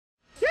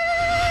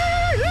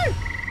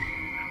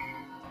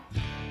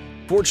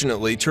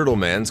Fortunately,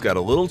 Turtleman's got a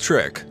little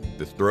trick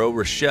to throw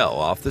Rochelle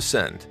off the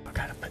scent. I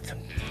gotta put some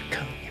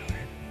raccoon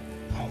urine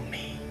on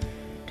me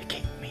to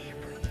keep me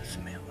from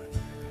smelling.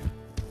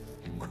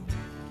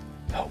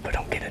 Hope I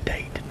don't get a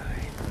date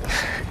tonight.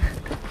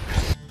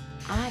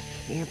 I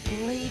can't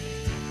believe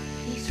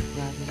he's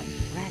rubbing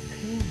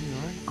raccoon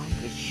urine on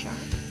his shirt.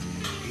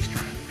 He's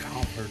trying to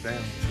calm her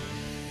down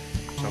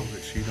so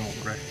that she don't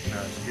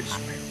recognize his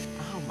smell.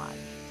 Oh my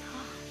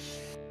gosh.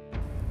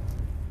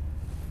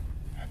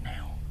 And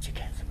now she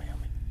can't smell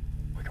me.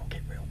 We're gonna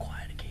get real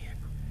quiet again.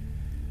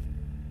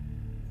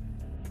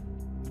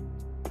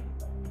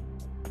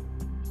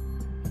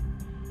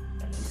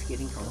 He's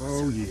getting closer.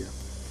 Oh, yeah.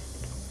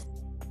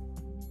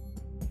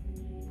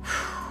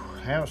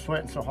 I was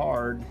sweating so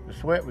hard, the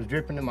sweat was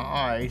dripping in my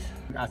eyes.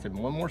 I said,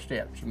 one more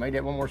step. She made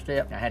that one more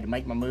step. I had to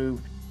make my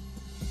move.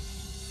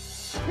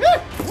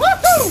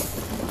 Woohoo!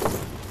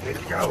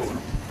 Let's go.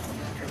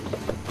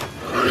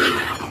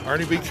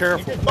 Ernie, be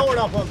careful. Get this board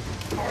off of me.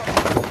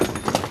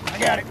 I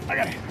got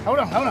it. Hold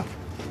on.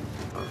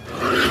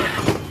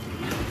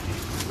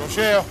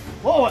 Rochelle.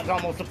 Whoa, that's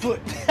almost a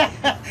foot.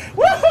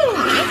 Woohoo!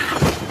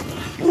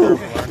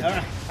 All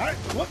right.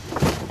 What?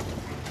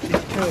 Get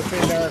your toe up in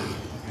there.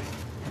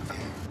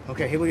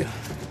 Okay, here we go.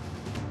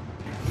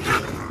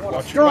 What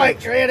a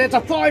strike! Yeah, that's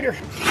a fighter.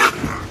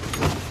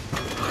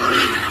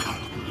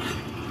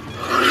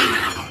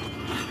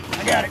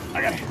 I got it.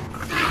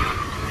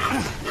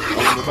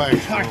 On the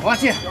base. All right,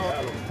 watch it.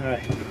 All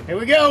right, here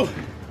we go.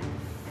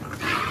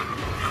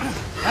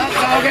 Hot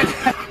dogging.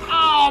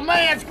 Oh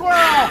man,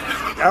 squirrel!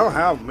 Oh,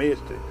 how I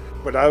missed it.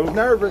 But I was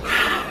nervous.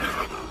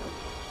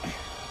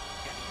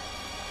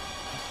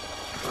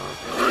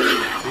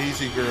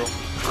 Easy, girl.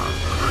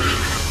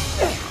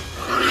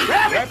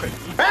 Rabbit!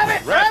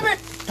 Give me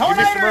some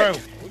Tornado! room.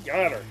 We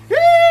got her.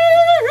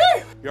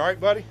 You all right,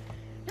 buddy?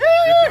 Good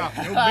job.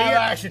 No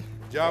BS.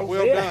 Job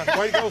well done.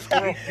 Way to go,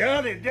 squirrel.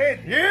 Got it, did.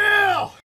 Yeah!